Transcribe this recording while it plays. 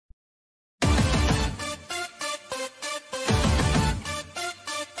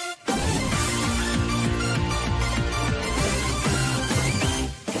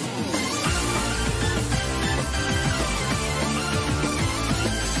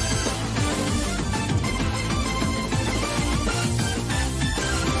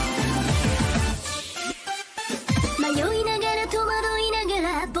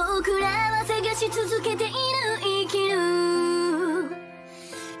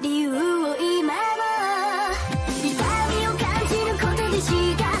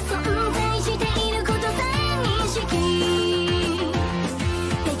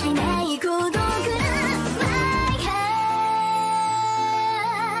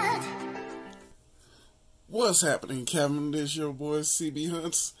What's happening, Kevin? This your boy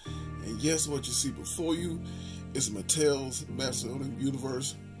cbhunts, and yes, what you see before you is Mattel's Master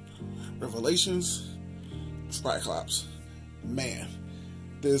Universe Revelations Tri-Klops. Man,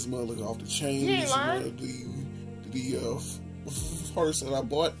 this mother off the chain. This is one of the first that I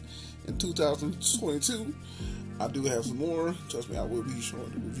bought in 2022. I do have some more. Trust me, I will be showing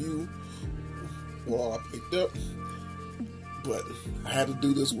the review what all I picked up. But I had to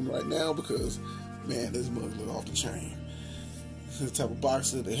do this one right now because, man, this mug look off the chain. This is the type of box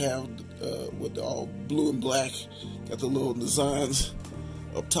that they have with the all blue and black. Got the little designs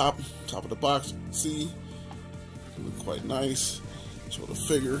up top of the box. See, look quite nice. Show the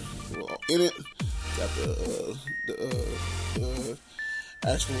figure in it. Got the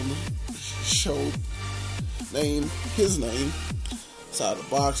actual show name, his name, side of the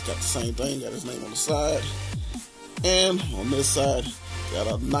box. Got the same thing. Got his name on the side. And on this side, got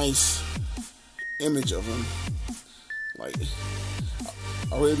a nice image of him. Like,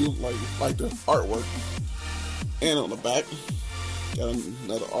 I really like the artwork. And on the back, got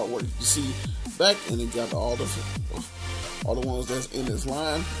another artwork. You see back, and it got all the ones that's in this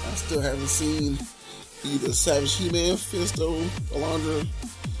line. I still haven't seen either Savage He-Man, Fisto, Alondra,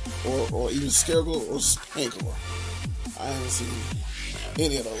 or even Skeletor or Spankor. I haven't seen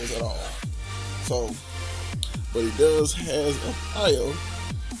any of those at all. So, but he does has a bio,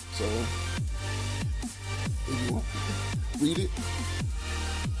 so if you want to read it,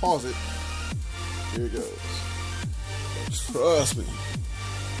 pause it, here it goes. But trust me,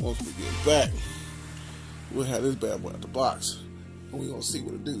 once we get back, we'll have this bad boy out the box, and we're going to see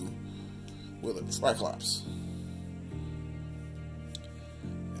what it do with the Tri-Klops.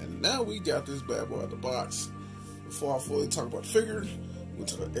 And now we got this bad boy out the box. Before I fully talk about the figure, we'll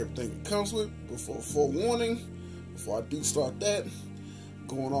talk about everything it comes with. Before I do start that,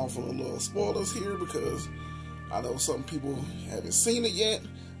 going off on a little spoilers here because I know some people haven't seen it yet,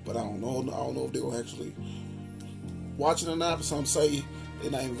 but I don't know if they'll actually watch it or not. But some say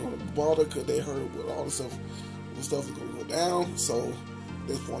they're not even going to bother because they heard with all the stuff is going to go down. So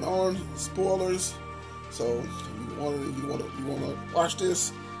this point on, spoilers. So if you want to watch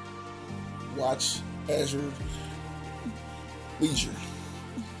this, watch as your leisure.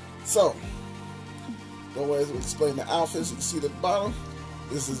 So, go ahead and explain the outfits. You can see at the bottom.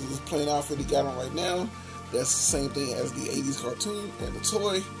 This is this plain outfit he got on right now. That's the same thing as the 80s cartoon and the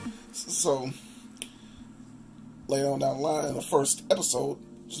toy. So, later on down the line in the first episode,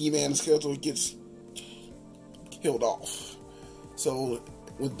 He-Man and Skeletor gets killed off. So,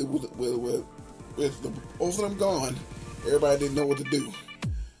 with both of them gone, everybody didn't know what to do.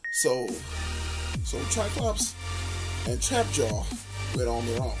 So Tri-Klops and Trapjaw went on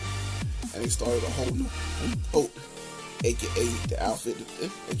their own. And they started a whole new boat, aka the outfit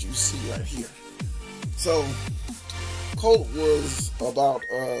that you see right here. So, Colt was about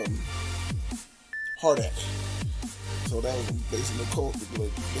Hardak. So that was basically the Colt. They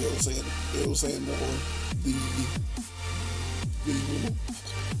were saying more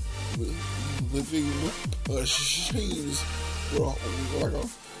the machines were like a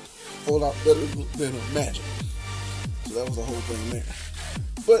whole lot better than Magic. So that was the whole thing there.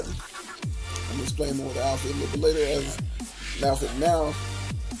 But I'm going to explain more of the outfit a little bit later as the outfit now,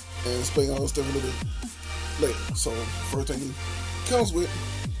 and explain all this stuff a little bit later. So, first thing it comes with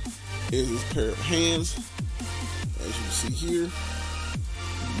is this pair of hands. As you can see here,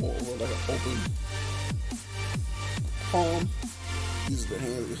 more like an open palm. These are the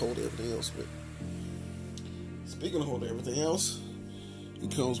hands that hold everything else with. Speaking of holding everything else,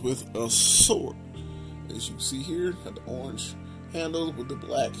 it comes with a sword. As you can see here, got the orange handle with the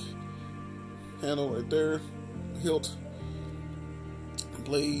black handle right there, hilt,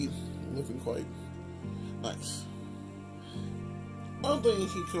 blade, looking quite nice. Other thing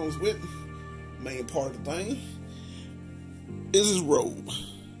he comes with, main part of the thing, is his robe.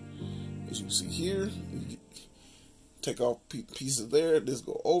 As you can see here, you take off pieces there, just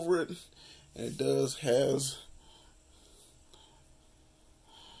go over it, and it does has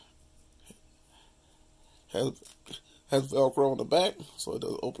Velcro on the back, so it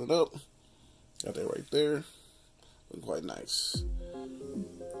does open it up. Got that right there. Looking quite nice.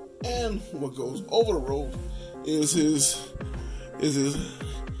 And what goes over the robe is his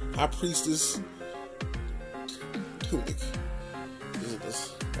High Priestess tunic.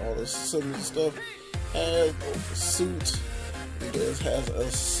 All this silver stuff. Has a suit. It does have a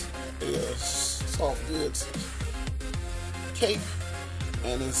soft goods cape,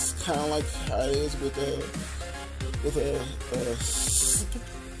 and it's kind of like how it is with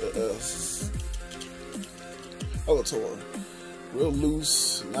Skeletor. Real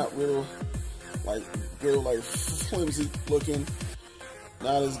loose, not real like real like flimsy looking,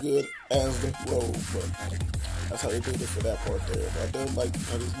 not as good as the robe, but that's how they did it for that part there. But I do like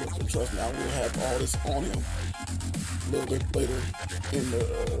how this looks, and trust me, I will have all this on him a little bit later in the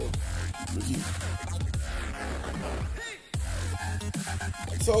review.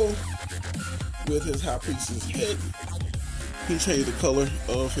 So, with his high priest's head, he changed the color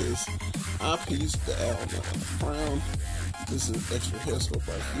of his eyepiece, the crown. This is extra hair sculpt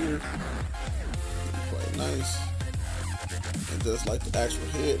right here. Quite nice. And just like the actual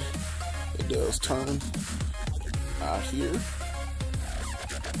head, it does turn out here.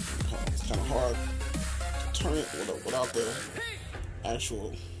 It's kind of hard to turn it without the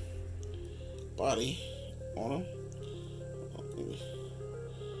actual body on him.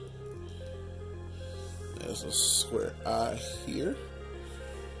 There's a square eye here,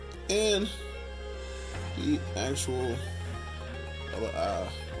 and the actual other eye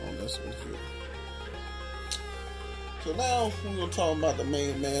on this one here. So now we're going to talk about the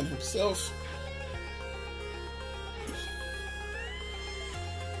main man himself.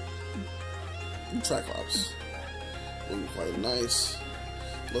 Tri-Klops. Looking quite nice.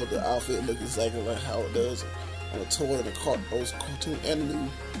 Love the outfit, look exactly like how it does on a toy and those cartoon animated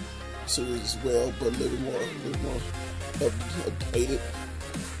series as well, but a little more updated.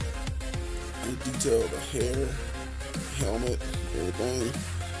 The detail of the hair, helmet, everything.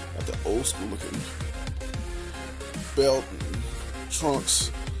 Got the old school looking belt and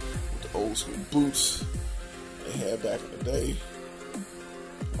trunks with the old school boots they had back in the day.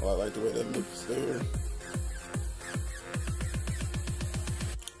 I like the way that looks there.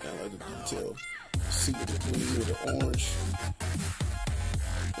 I like the detail. See with the green, with the orange,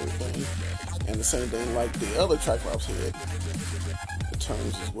 everything. And the same thing like the other Tri-Klops head. It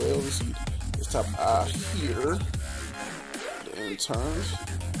turns as well. You see this top eye here. Then it turns.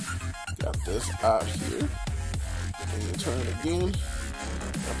 Got this eye here. And you turn it again.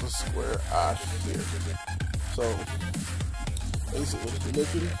 Got the square eye here. So basically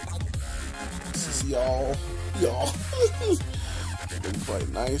looking. See y'all. Looking quite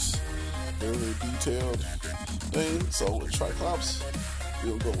nice. Very detailed thing. So with Tri-Klops,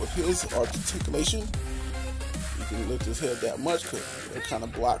 we'll go with his articulation. You can lift his head that much because it kind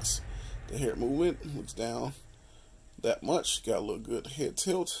of blocks the hair movement. Looks down that much. Got a little good head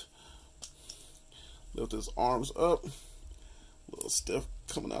tilt. Lift his arms up. A little stiff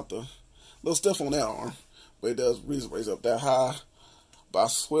coming out little stiff on that arm, but it does raise up that high. By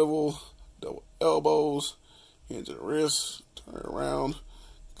swivel, double elbows, hinge at the wrist, turn it around.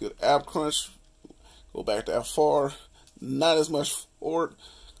 Good ab crunch. Go back that far. Not as much forward.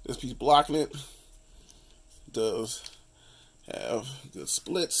 This piece blocking it. Does have good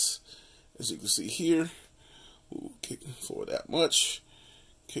splits, as you can see here. Ooh, kick forward that much.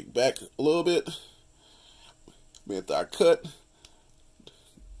 Kick back a little bit. Mid thigh cut.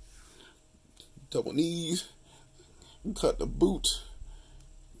 Double knees. Cut the boot.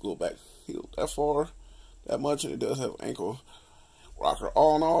 Go back heel that far, that much, and it does have ankle rocker.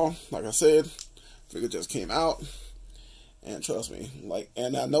 All in all, like I said, figure just came out, and trust me,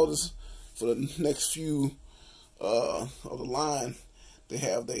 and I noticed for the next few of the line, they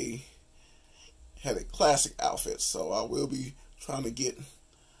had a classic outfit, so I will be trying to get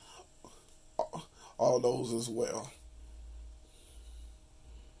all those as well.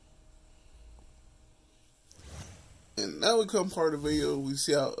 And now we come part of the video, we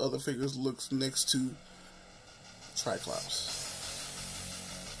see how other figures looks next to Tri-Klops.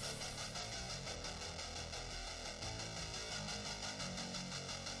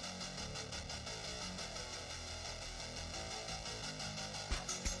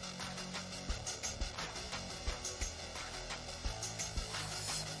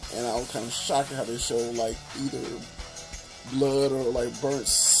 And I was kind of shocked at how they show like either blood or like burnt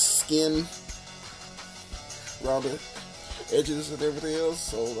skin around the edges and everything else,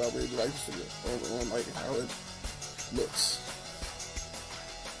 so I really like to figure on like how it looks.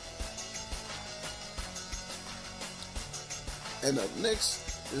 And up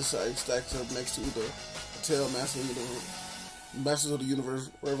next is it stacks up next to the Mattel Masters of the Universe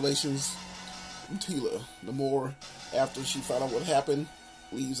Revelations Tila. The more after she found out what happened,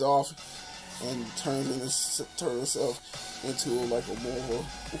 leaves off and turns herself into like a more of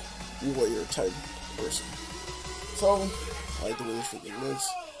a warrior type person. So, I like the way this figure looks.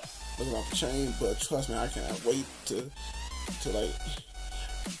 Looking off the chain, but trust me, I cannot wait to like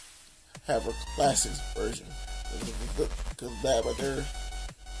have a classic version. Because that right there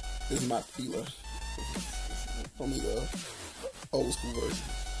is my Tila from the old school version.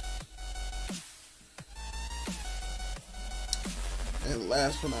 And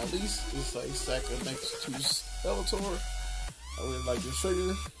last but not least, it's a Sacker next to Skeletor. I really like this figure.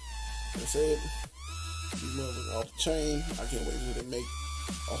 Like I said, these motherfuckers off the chain. I can't wait until they make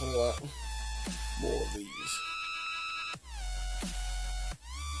a whole lot more of these.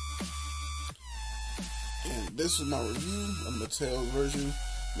 And this was my review of Mattel version,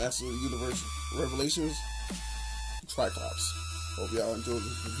 Master of the Universe Revelations, Tri-Klops. Hope y'all enjoyed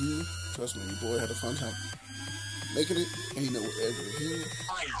this review. Trust me, your boy had a fun time making it, and you know what, every review,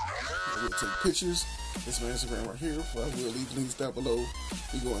 I will take pictures. This is my Instagram right here, where I will leave links down below.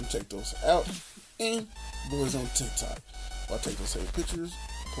 You go and check those out. And boys on TikTok, I'll take those same pictures,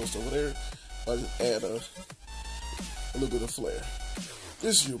 post over there. I'll just add a little bit of flair.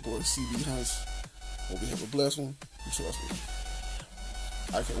 This is your boy cbhunts. Hope you have a blessed one. And trust me,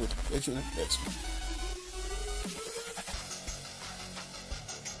 I can't wait to get you in the next one.